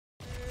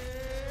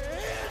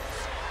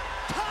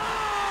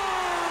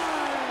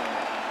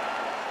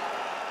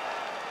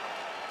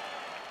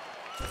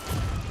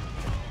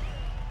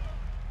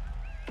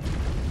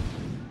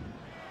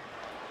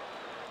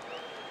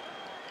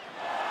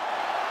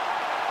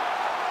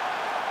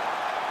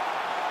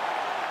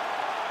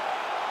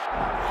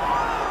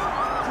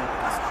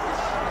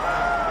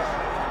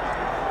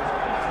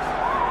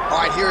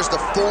right, here's the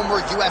former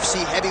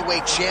UFC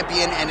heavyweight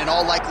champion and in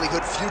all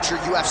likelihood future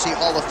UFC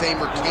Hall of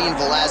Famer Cain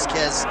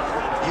Velasquez.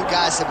 You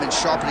guys have been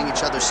sharpening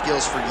each other's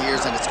skills for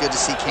years, and it's good to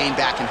see Cain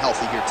back and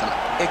healthy here tonight.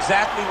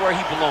 Exactly where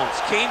he belongs.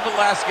 Cain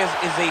Velasquez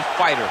is a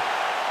fighter,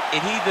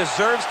 and he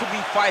deserves to be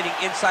fighting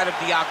inside of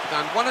the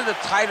octagon. One of the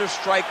tighter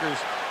strikers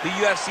the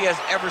UFC has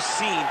ever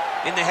seen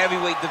in the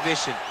heavyweight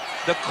division.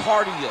 The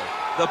cardio,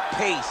 the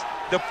pace,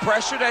 the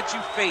pressure that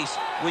you face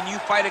when you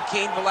fight a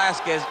Cain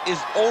Velasquez is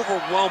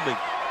overwhelming.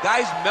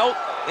 Guys melt,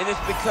 and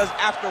it's because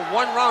after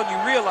one round you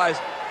realize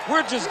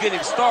we're just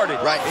getting started.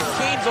 Right. And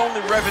Cain's only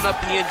revving up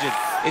the engine.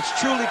 It's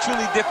truly,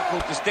 truly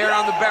difficult to stare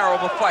down the barrel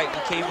of a fight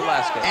with Cain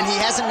Velasquez. And he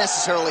hasn't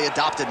necessarily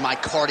adopted my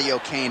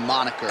Cardio Cain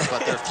moniker,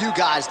 but there are few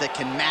guys that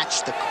can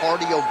match the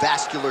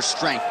cardiovascular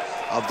strength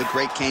of the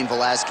great Cain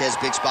Velasquez.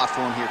 Big spot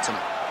for him here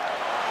tonight.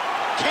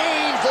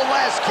 Cain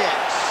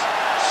Velasquez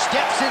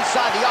steps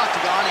inside the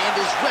octagon and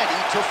is ready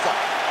to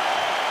fight.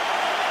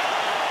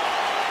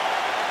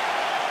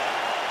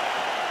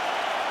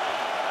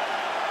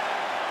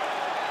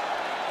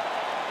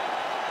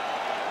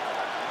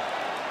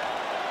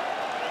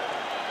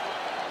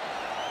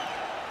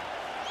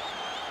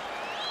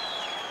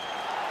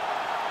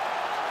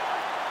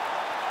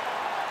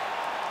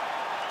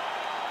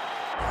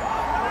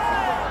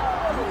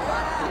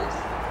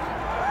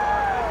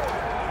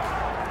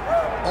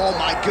 Oh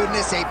my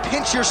goodness, a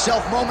pinch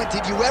yourself moment.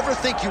 Did you ever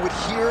think you would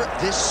hear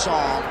this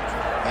song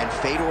and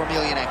Fedor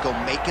Emelianenko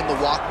making the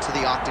walk to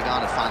the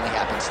octagon? It finally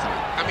happens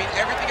tonight. I mean,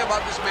 everything about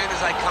this man is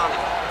iconic.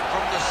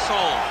 From the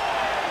song,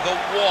 the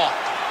walk,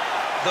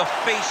 the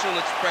facial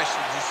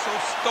expressions. He's so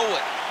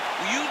stoic.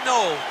 You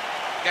know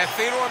that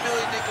Fedor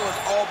Emelianenko is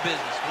all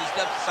business when he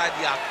steps inside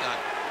the octagon.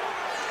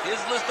 His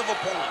list of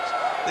opponents,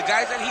 the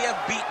guys that he has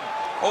beaten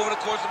over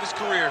the course of his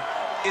career,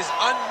 is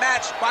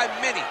unmatched by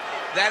many.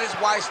 That is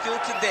why still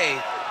today,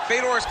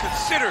 Fedor is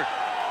considered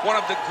one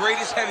of the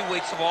greatest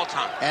heavyweights of all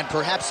time. And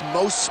perhaps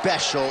most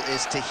special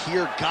is to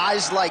hear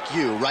guys like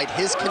you, right,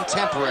 his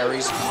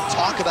contemporaries,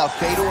 talk about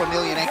Fedor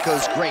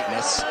Emelianenko's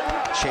greatness,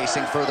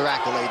 chasing further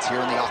accolades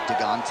here in the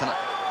octagon tonight.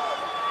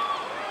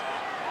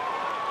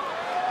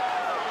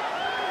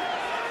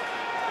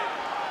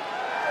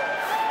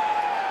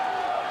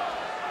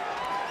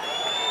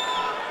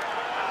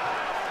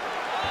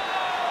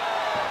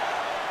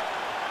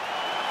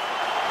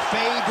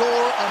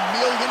 Fedor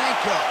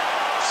Emelianenko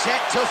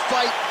set to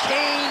fight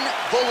Cain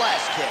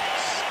Velasquez.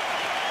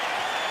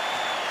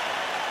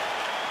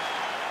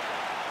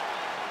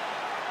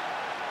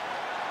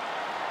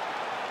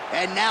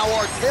 And now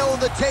our tail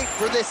of the tape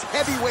for this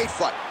heavyweight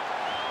fight.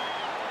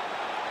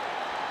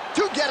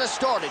 To get us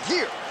started,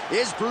 here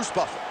is Bruce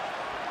Buffer.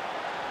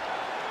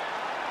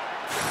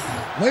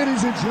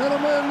 Ladies and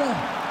gentlemen,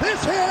 this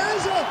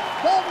is the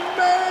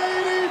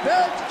main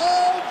event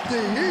of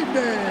the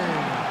evening.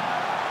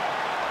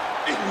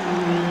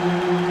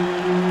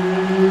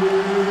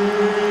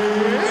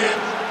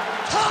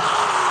 It's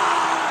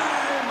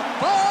time!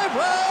 5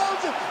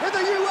 rounds in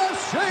the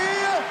UFC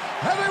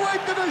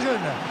heavyweight division.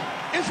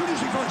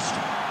 Introducing first,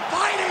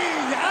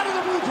 fighting out of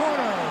the blue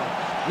corner.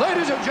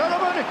 Ladies and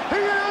gentlemen,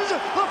 he is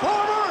the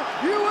former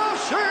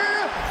UFC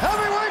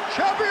heavyweight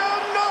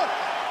champion,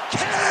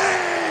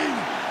 Cain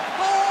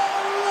Velasquez!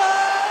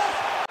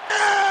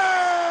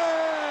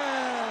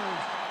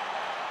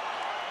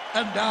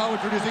 And now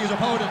introducing his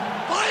opponent,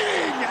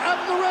 fighting out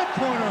of the red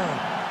corner,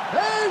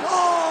 Fedor!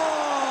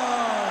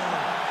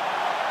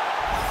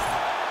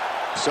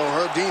 So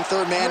Herb Dean,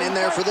 third man in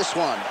there for this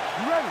one.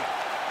 You ready?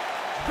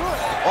 Good.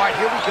 All right,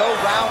 here we go,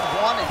 round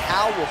one, and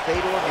how will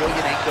Fedor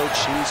Emelianenko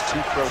choose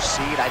to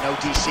proceed? I know,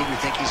 DC, you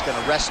think he's going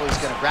to wrestle,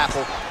 he's going to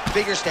grapple.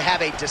 Figures to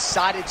have a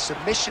decided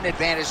submission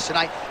advantage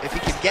tonight if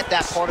he can get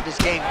that part of his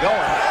game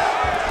going.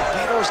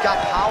 Fedor's got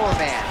power,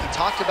 man. He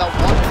talked about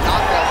wanting a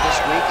knockout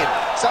this week, and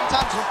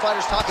sometimes when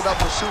fighters talk about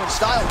pursuing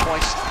style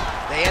points,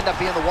 they end up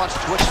being the ones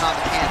twitching on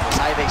the canvas.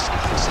 I have a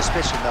sneaking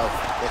suspicion, though,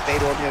 that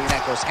Fedor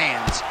Emelianenko's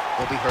hands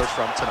will be heard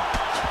from tonight.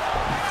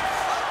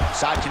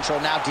 Side control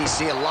now,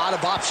 DC. A lot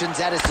of options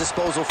at his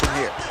disposal from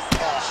here.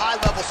 Oh,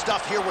 high-level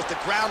stuff here with the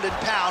ground and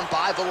pound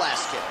by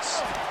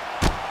Velasquez.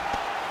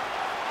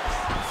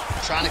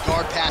 Trying to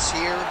guard pass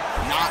here.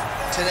 Not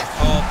today.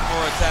 Oh,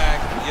 for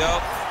attack.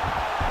 Yup.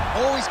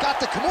 Oh, he's got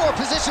the Kimura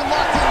position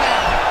locked in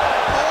now.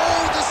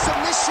 Oh, the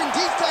submission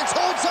defense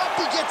holds up.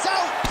 He gets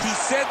out. He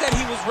said that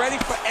he was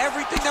ready for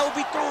everything that would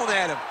be thrown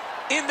at him.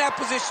 In that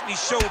position, he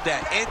showed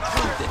that and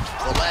proved it.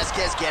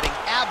 Velasquez getting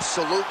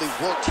absolutely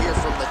worked here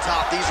from the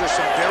top. These are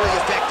some very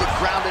effective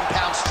ground and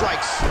pound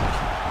strikes.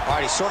 All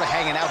right, he's sort of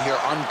hanging out here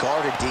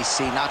unguarded,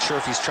 DC. Not sure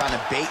if he's trying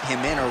to bait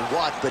him in or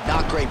what, but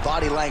not great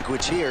body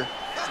language here.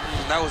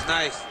 That was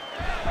nice.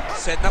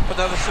 Setting up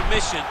another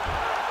submission.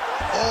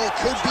 Oh,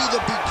 could be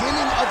the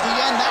beginning of the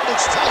end. That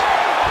looks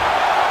tight.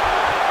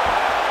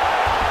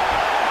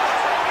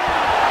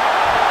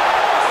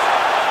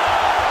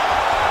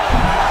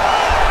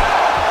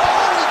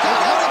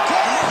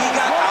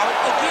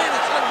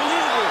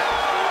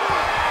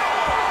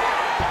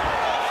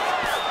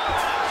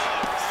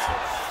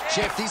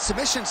 Jeff, these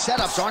submission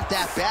setups aren't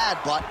that bad,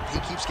 but he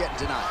keeps getting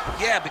denied.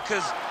 Yeah,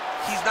 because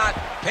he's not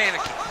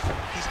panicking.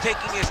 He's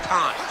taking his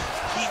time.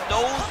 He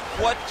knows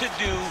what to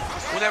do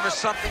whenever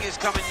something is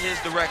coming in his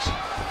direction.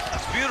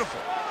 It's beautiful.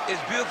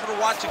 It's beautiful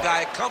to watch a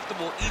guy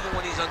comfortable even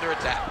when he's under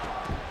attack.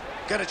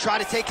 Gonna try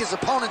to take his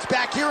opponents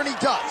back here, and he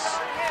does.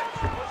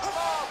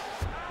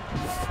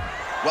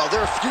 Well,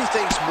 there are a few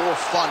things more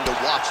fun to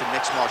watch in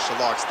mixed martial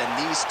arts than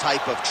these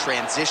type of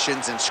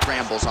transitions and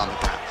scrambles on the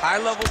ground.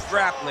 High-level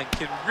grappling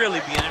can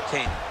really be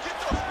entertaining.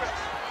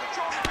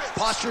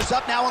 Postures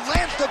up now and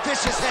lands the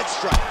vicious head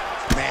strike.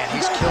 Man,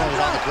 he's killing it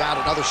on the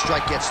ground. Another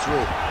strike gets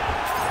through.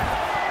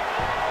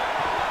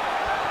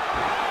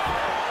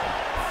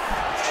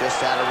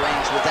 Just out of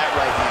range with that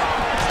right hand.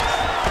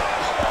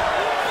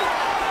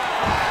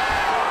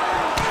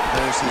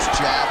 There's his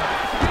jab.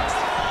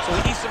 So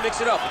he needs to mix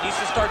it up. He needs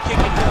to start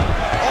kicking more.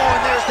 Oh,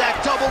 and there's that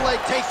double leg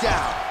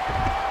takedown.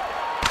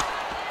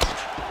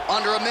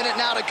 Under a minute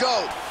now to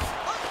go.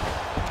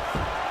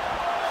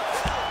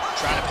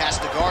 Trying to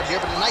pass the guard here,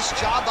 but a nice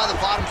job by the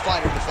bottom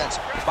fighter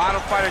defensively. Bottom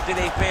fighter did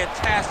a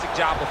fantastic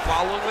job of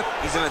following with.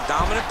 He's in a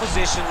dominant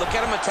position. Look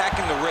at him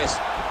attacking the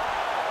wrist.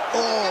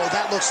 Oh,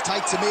 that looks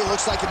tight to me.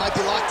 Looks like it might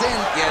be locked in.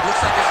 Yeah, it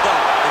looks like it's done.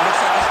 It looks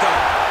like it's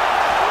done.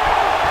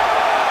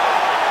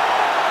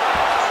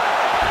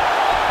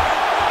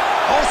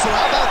 Also,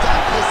 how about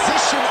that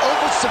position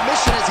over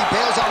submission as he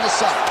bails on the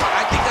side?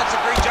 I think that's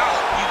a great job.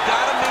 You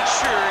gotta make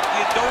sure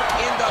you don't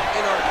end up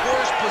in a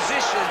worse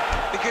position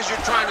because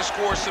you're trying to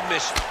score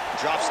submission.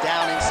 Drops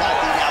down inside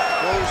the now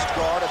closed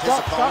guard of his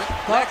opponent.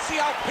 Let's see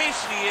how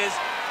patient he is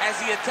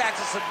as he attacks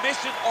a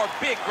submission or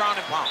big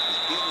ground and pound.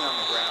 He's beating on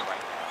the ground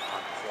right now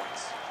on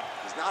points.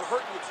 He's not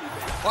hurting you too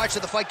bad. All right,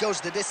 so the fight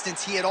goes the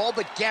distance. He had all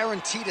but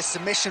guaranteed a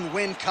submission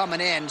win coming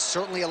in.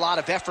 Certainly a lot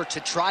of effort to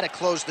try to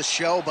close the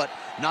show, but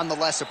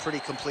nonetheless a pretty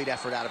complete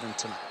effort out of him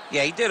tonight.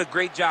 Yeah, he did a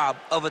great job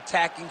of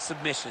attacking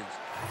submissions.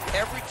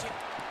 Every team.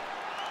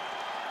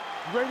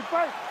 You ready to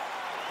fight?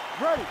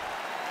 Ready.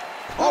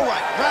 All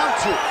right, round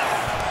two.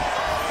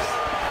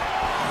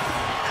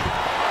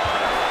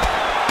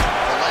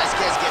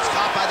 Velasquez gets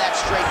caught by that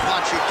straight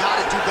punch. You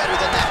gotta do better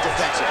than that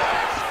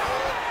defensively.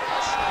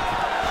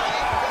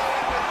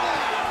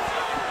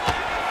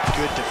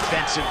 Good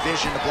defensive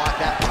vision to block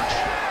that punch.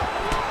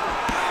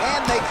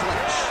 And they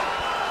clinch.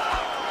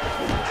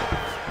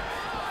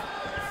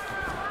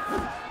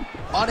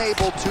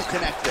 Unable to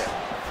connect there.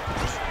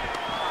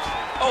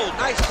 Oh,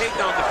 nice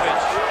takedown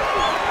defense.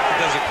 He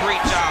does a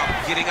great job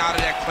getting out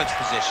of that clinch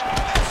position.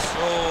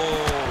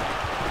 Oh.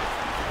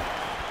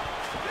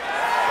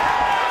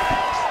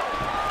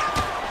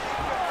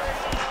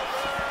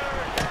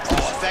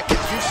 Oh, effective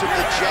use of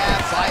the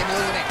jab by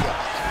Emelianenko.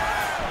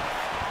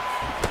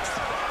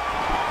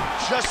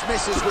 Just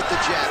misses with the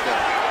jab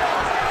there.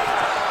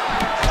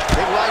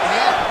 Big right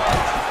hand.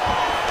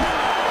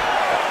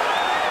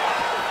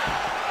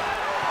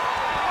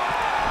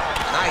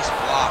 Nice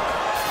block.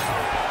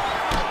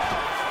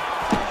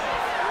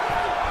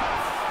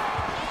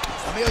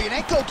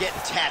 Emelianenko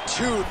getting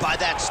tattooed by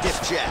that stiff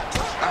jab.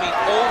 I mean,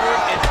 over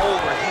and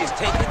over, he is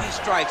taking these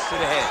strikes to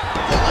the head.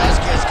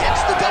 Velasquez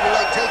gets the double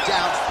leg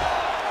takedown.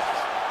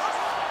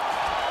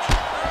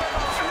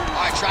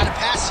 All right, trying to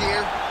pass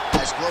here.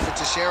 As Glover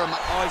Teixeira.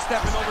 Oh, he's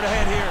stepping over the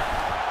head here.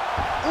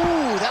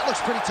 Ooh, that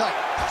looks pretty tight.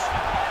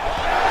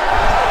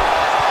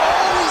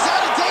 Oh, he's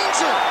out of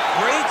danger.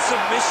 Great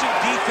submission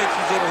defense.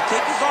 He's able to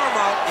take his arm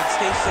out and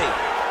stay safe.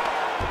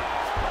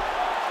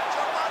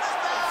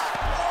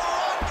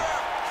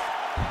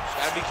 Just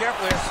gotta be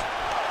careful here.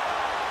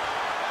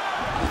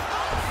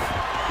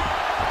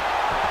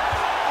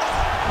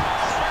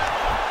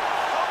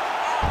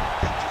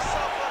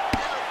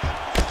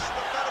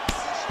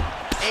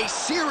 A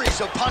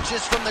series of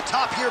punches from the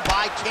top here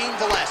by Cain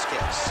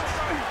Velasquez.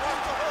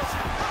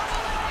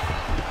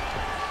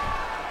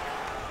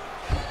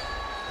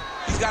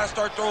 He's got to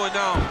start throwing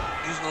down,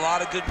 using a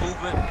lot of good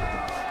movement.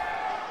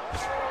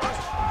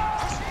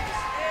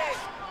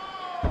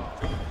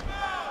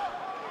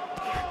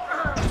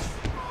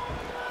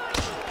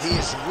 He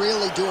is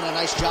really doing a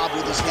nice job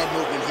with his head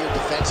movement here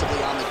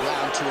defensively on the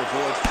ground to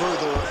avoid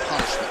further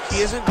punishments.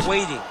 He isn't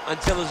waiting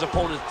until his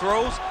opponent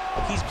throws.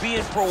 He's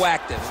being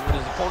proactive. And when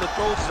his opponent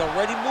throws, he's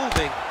already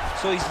moving,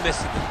 so he's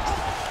missing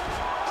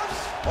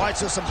it. All right,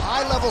 so some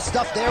high-level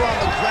stuff there on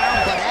the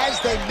ground, but as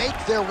they make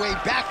their way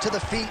back to the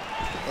feet,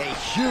 a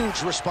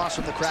huge response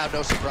from the crowd,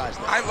 no surprise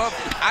there. I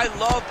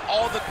loved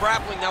all the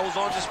grappling that was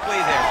on display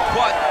there.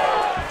 But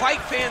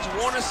fight fans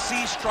want to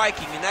see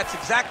striking, and that's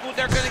exactly what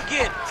they're going to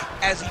get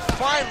as he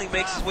finally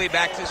makes his way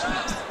back to his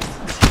feet.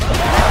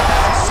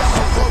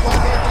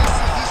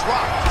 He's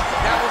rocked.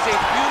 That was a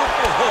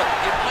beautiful hook.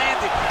 It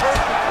landed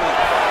perfectly,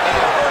 and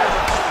it hurt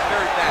him from the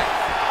very back.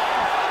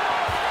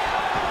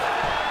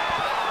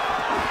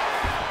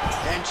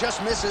 And just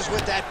misses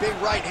with that big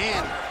right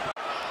hand.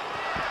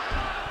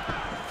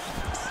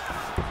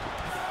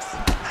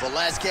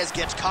 Velasquez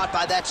gets caught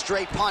by that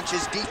straight punch.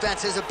 His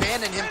defense has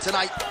abandoned him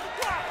tonight.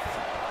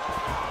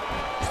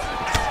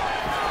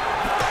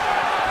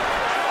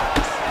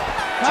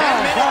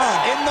 10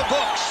 minutes in the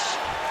books.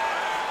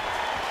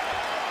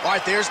 All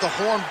right, there's the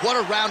horn. What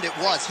a round it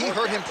was. He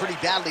hurt him pretty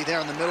badly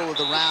there in the middle of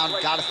the round.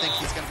 Got to think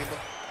he's going to be...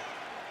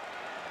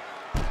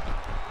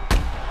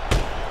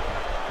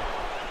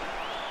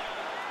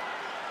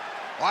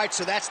 All right,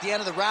 so that's the end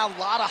of the round. A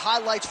lot of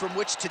highlights from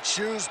which to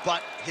choose,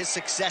 but his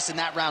success in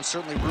that round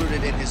certainly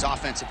rooted in his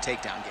offensive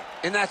takedown game.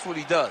 And that's what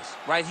he does,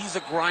 right? He's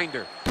a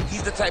grinder.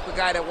 He's the type of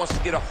guy that wants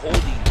to get a hold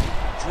of you,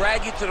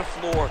 drag you to the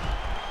floor.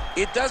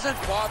 It doesn't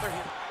bother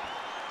him.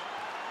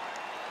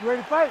 You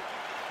ready to fight?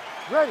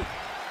 Ready.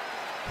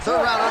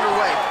 Third round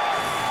underway.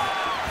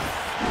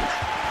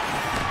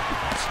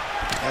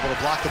 Able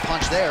to block the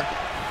punch there.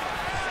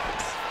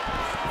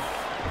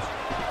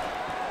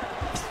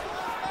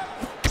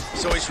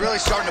 So he's really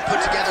starting to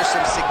put together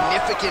some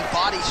significant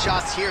body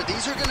shots here.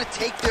 These are going to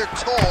take their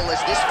toll as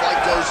this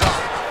fight goes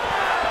on.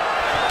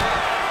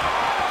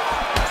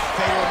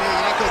 Fedor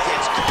Emelianenko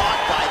gets caught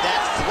by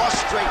that flush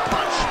straight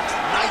punch.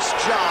 Nice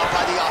job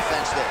by the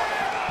offense there.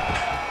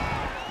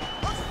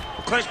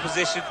 Clinch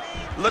position.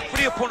 Look for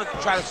the opponent to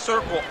try to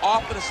circle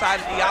off to the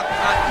side of the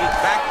octagon, get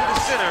back to the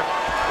center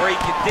where he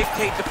can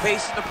dictate the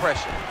pace and the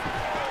pressure.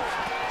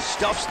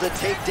 Stuffs the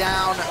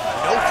takedown,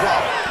 no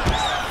problem.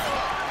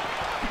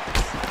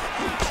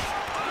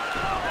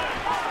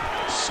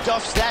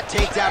 Stuffs that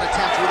takedown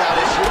attempt without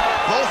issue.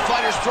 Both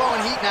fighters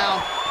throwing heat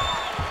now.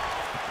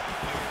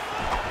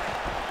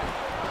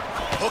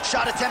 Hook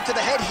shot attempt to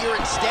the head here.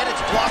 Instead,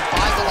 it's blocked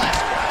by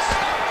Velasquez.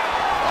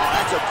 Oh,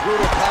 that's a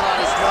brutal cut on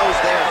his nose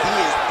there. He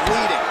is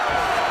bleeding.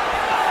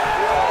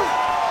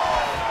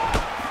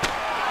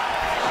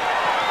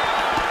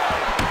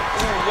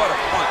 Ooh, what a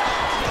punch.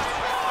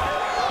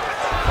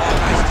 Oh,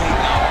 nice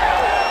takedown.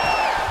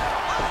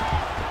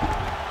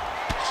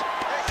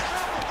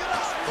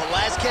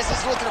 Velasquez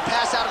is looking to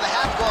pass out of the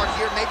half guard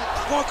here. Maybe.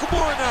 Going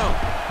Kimura now.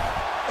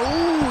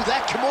 Ooh,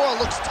 that Kimura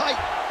looks tight.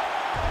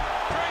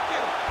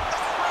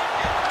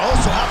 Oh,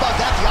 so how about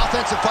that? The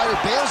offensive fighter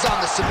bails on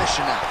the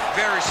submission now.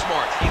 Very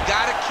smart. You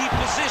got to keep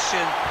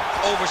position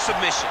over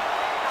submission.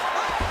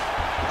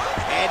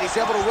 And he's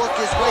able to work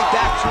his way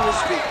back to his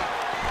feet.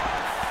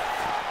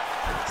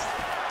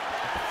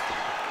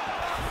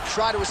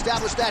 Try to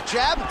establish that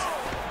jab.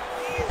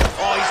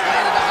 Oh, he's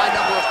landed a high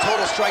number of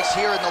total strikes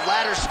here in the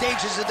latter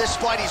stages of this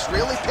fight. He's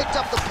really picked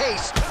up the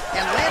pace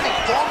and landing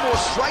far more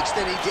strikes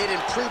than he did in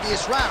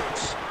previous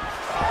rounds.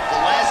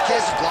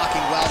 Velasquez is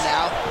blocking well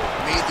now.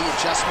 Made the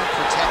adjustment,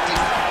 protecting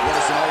what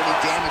is an already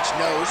damaged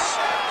nose.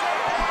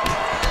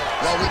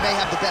 Well, we may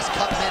have the best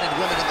cut men and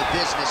women in the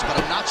business, but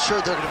I'm not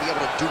sure they're going to be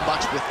able to do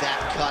much with that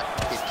cut.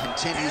 It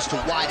continues to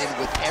widen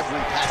with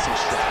every passing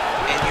strike.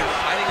 And you're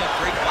fighting a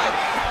great fight.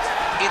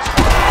 It's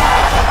hard.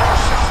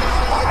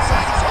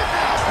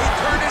 He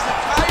turned his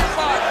entire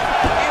body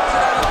into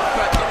that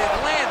uppercut, and it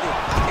landed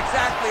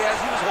exactly as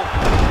he was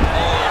hoping.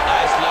 Oh,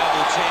 nice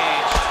level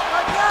change.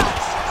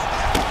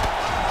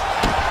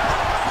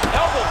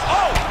 Elbow,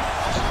 oh!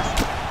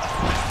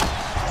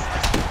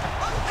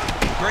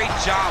 Great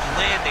job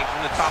landing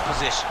from the top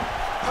position.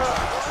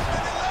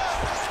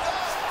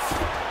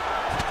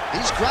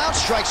 These ground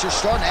strikes are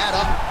starting to add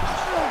up.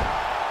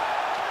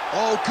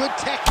 Oh, good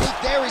technique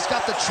there. He's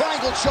got the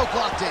triangle choke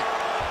locked in.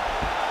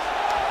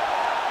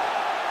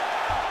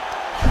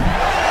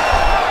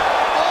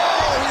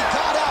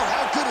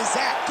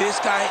 This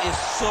guy is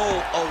so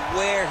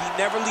aware. He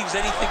never leaves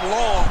anything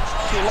long.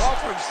 He'll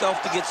offer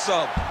himself to get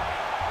subbed.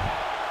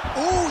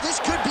 Ooh,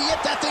 this could be it.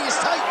 That thing is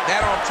tight.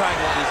 That arm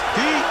triangle is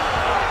deep.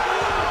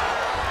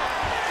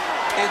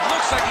 It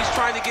looks like he's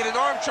trying to get an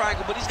arm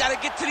triangle, but he's got to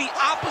get to the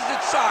opposite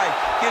side,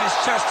 get his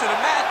chest to the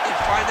mat, and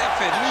find that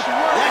finish.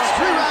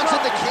 That's 3 rounds in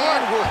the can.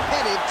 We're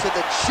headed to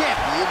the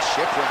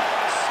championship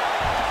rounds.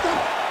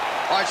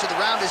 All right, so the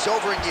round is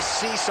over, and you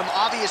see some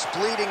obvious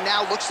bleeding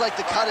now. Looks like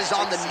the cut is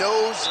on the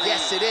nose.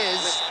 Yes, it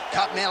is.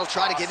 Cut man will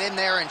try to get in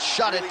there and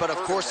shut it, but of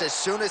course, as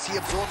soon as he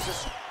absorbs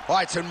this... All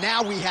right, so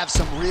now we have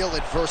some real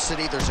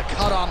adversity. There's a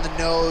cut on the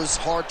nose.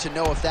 Hard to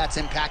know if that's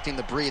impacting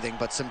the breathing,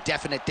 but some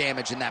definite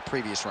damage in that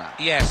previous round.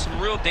 Yeah, some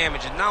real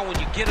damage. And now when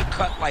you get a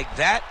cut like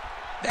that,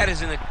 that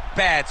is in a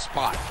bad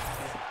spot.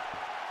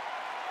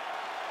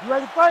 You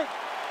ready to fight?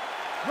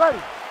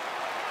 Ready.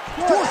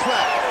 Fourth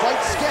round,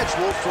 fight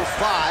scheduled for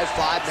 5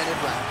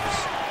 5-minute rounds.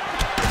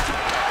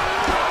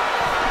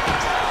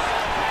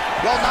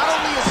 Well, not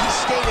only has he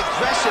stayed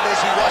aggressive as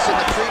he was in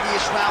the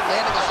previous round,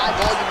 landing a high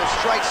volume of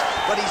strikes,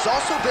 but he's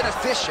also been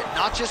efficient,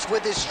 not just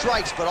with his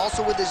strikes, but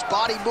also with his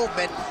body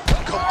movement.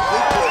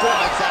 Complete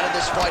performance out of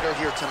this fighter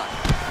here tonight.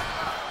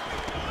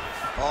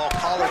 Oh,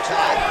 collar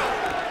tie.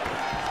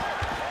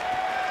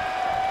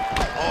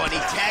 Oh, and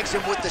he tags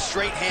him with the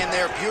straight hand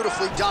there.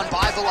 Beautifully done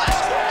by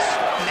Velasquez.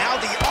 Now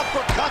the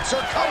uppercuts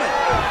are coming.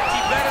 He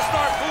better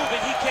start moving.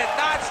 He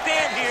cannot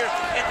stand here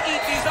and eat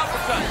these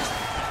uppercuts.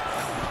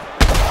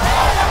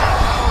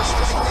 Power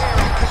straight there.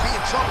 He could be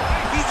in trouble.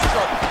 He's in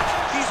trouble.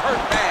 He's hurt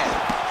bad.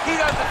 He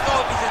doesn't know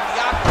if he's in the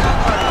octagon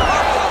or the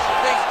clubhouse for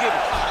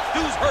Thanksgiving.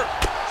 Dude's hurt.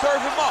 Serve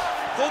him up.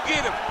 Go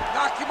get him.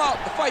 Knock him out.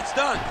 The fight's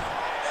done.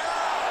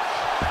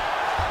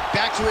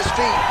 Back to his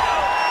feet.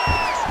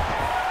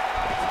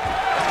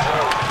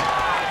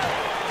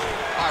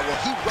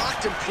 he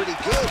rocked him pretty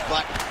good,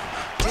 but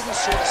didn't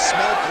sort of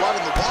smell blood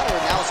in the water,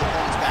 and now his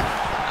opponent's back.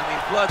 I mean,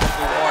 blood's in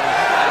the water.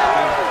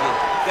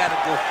 You gotta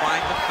go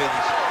find the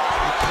finish.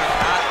 You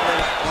cannot let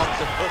him off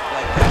the hook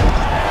like that.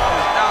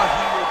 Because now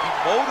he will be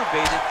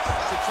motivated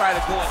to try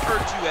to go and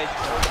hurt you as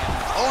you hurt him.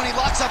 Oh, and he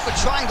locks up a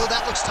triangle.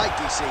 That looks tight,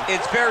 DC.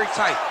 It's very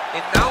tight.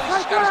 And now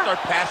he's got to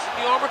start passing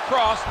the arm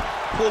across,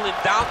 pulling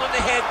down on the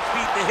head,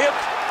 feeding the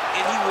hips,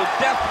 and he will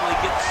definitely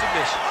get the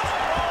submission.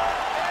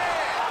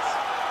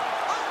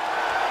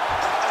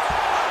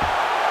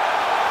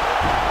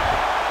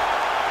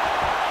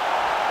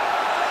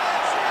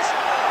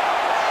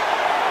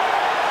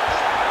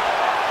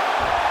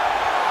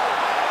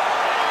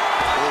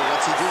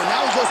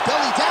 Goes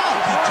belly down.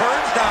 He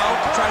turns down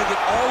to try to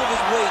get all of his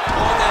weight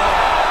on that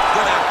arm.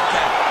 Good after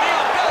tap.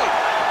 Nail belly.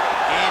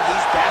 And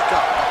he's back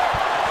up.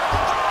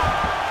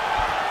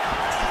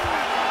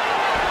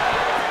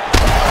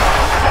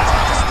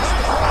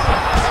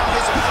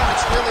 His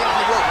opponent's really on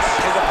the ropes.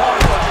 His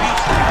opponent's on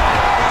beast.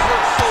 He's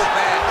hurt so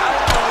bad. I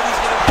don't know what he's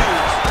going to do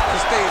to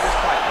stay in this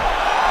fight.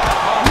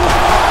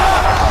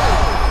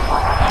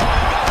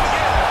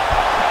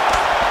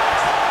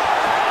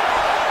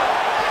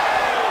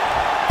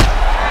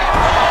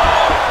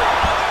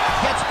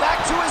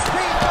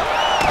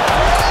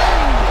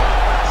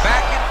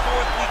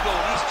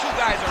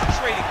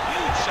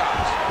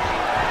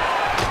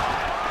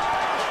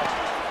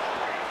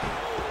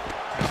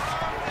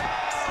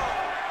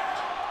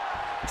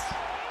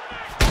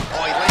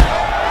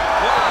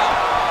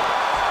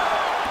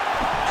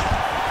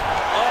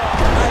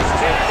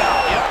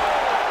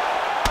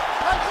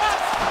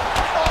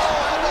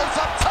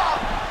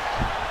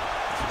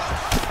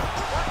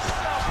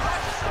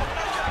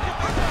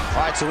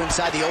 So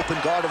inside the open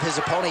guard of his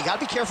opponent. You got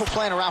to be careful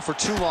playing around for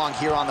too long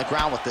here on the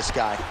ground with this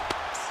guy.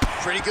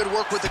 Pretty good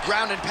work with the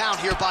ground and pound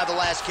here by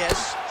Velasquez.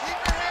 Keep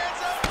your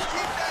hands up and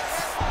keep that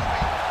head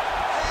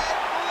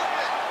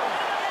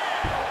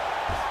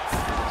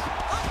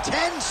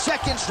moving. 10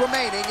 seconds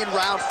remaining in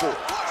round 4.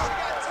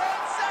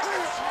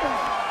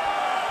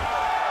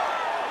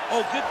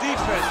 Oh, good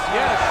defense,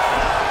 yes.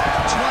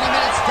 20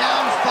 minutes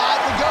down,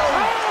 5 to go.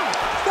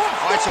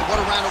 All right, so what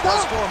a round it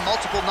was for him.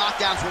 Multiple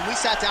knockdowns. When we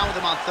sat down with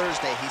him on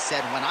Thursday, he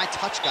said, when I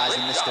touch guys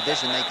in this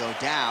division, they go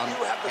down,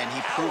 and he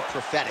proved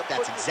prophetic.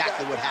 That's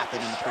exactly what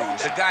happened in the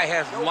previous. The guy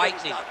has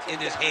lightning in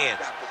his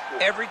hands.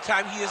 Every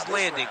time he is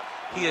landing,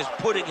 he is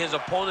putting his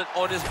opponent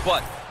on his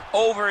butt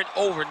over and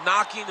over,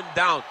 knocking him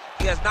down.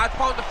 He has not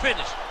found the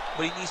finish,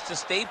 but he needs to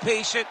stay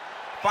patient,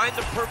 find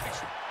the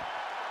perfect...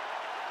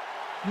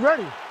 You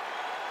ready?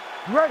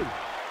 You ready?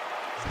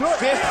 Good.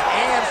 5th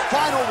and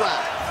final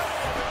round.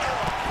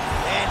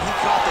 And he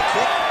caught the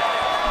kick.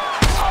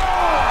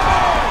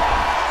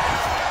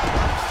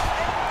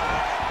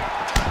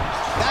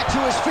 Back to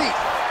his feet.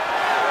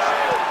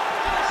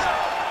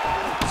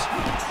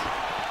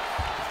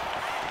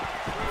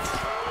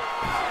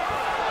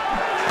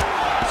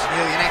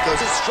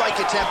 Emelianenko's strike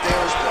attempt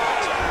there is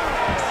blocked.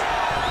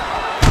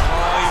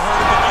 Oh, he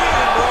hurt him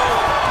again, bro.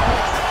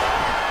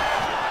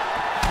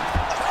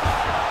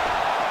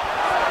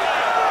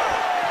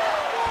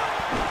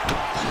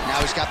 Now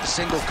he's got the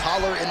single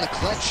collar in the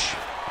clinch.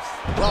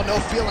 Well, no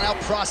feeling out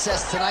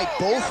process tonight.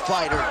 Both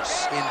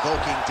fighters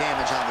invoking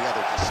damage on the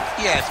other side.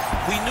 Yes,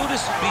 we knew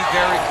this would be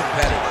very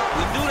competitive.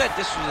 We knew that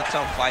this was a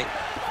tough fight.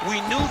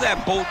 We knew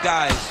that both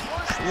guys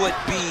would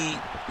be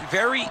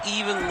very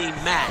evenly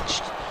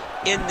matched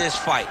in this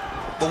fight.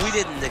 But we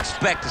didn't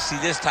expect to see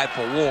this type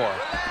of war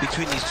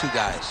between these two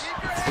guys.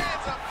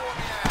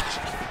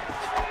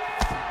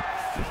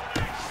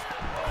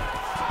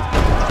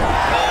 Oh,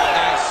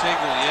 nice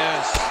single,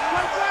 yes.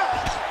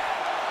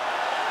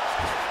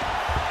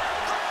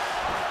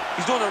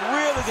 He's doing a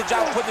really good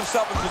job putting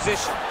himself in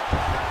position.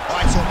 All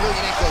right, so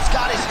Emelianenko's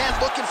got his hand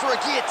looking for a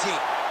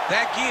guillotine.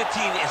 That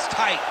guillotine is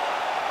tight.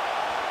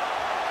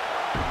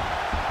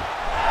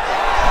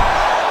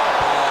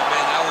 Oh,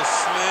 man, that was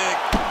slick.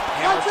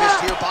 Hammer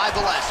fist here by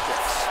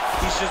Velasquez.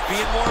 He's just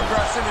being more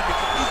aggressive. And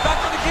he's back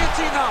on the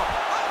guillotine now.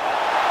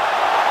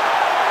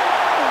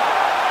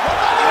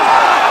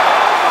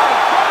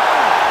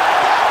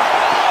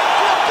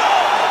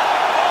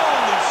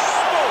 Holy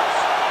smokes.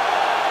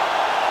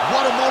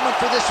 What a moment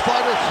for this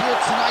fighter here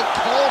tonight.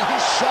 Called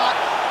his shot,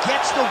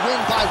 gets the win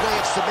by way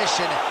of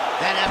submission.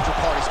 That after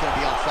party's going to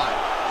be on fire.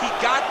 He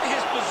got to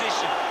his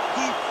position.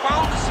 He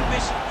found the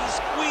submission. He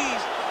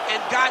squeezed and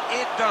got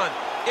it done.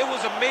 It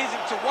was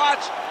amazing to watch,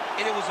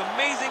 and it was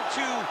amazing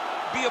to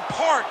be a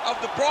part of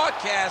the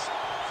broadcast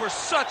for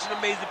such an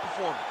amazing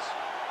performance.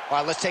 All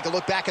right, let's take a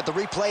look back at the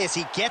replay as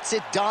he gets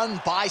it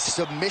done by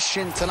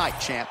submission tonight,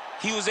 champ.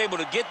 He was able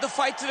to get the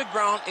fight to the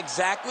ground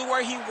exactly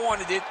where he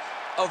wanted it.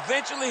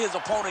 Eventually, his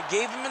opponent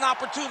gave him an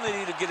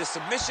opportunity to get a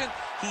submission.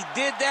 He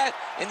did that,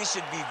 and he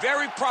should be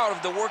very proud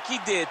of the work he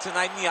did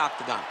tonight in the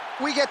octagon.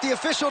 We get the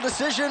official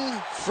decision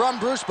from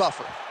Bruce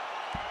Buffer.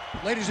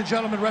 Ladies and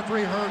gentlemen,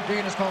 referee Herb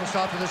Dean has called a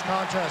stop to this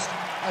contest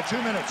at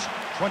 2 minutes,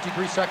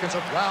 23 seconds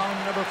of round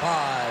number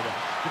 5.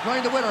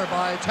 Declaring the winner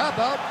by tap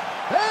out,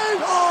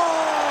 Fedor!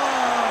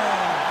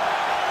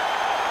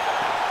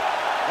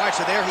 All right,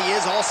 so there he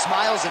is, all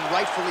smiles, and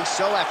rightfully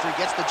so after he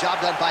gets the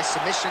job done by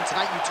submission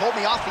tonight. You told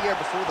me off the air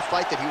before the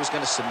fight that he was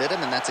going to submit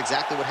him, and that's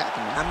exactly what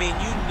happened, man. I mean,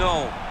 you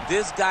know,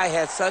 this guy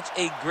has such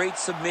a great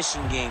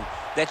submission game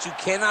that you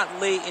cannot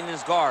lay in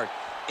his guard.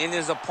 And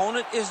his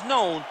opponent is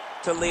known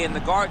to lay in the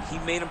guard. He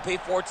made him pay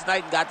for it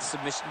tonight and got the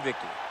submission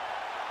victory.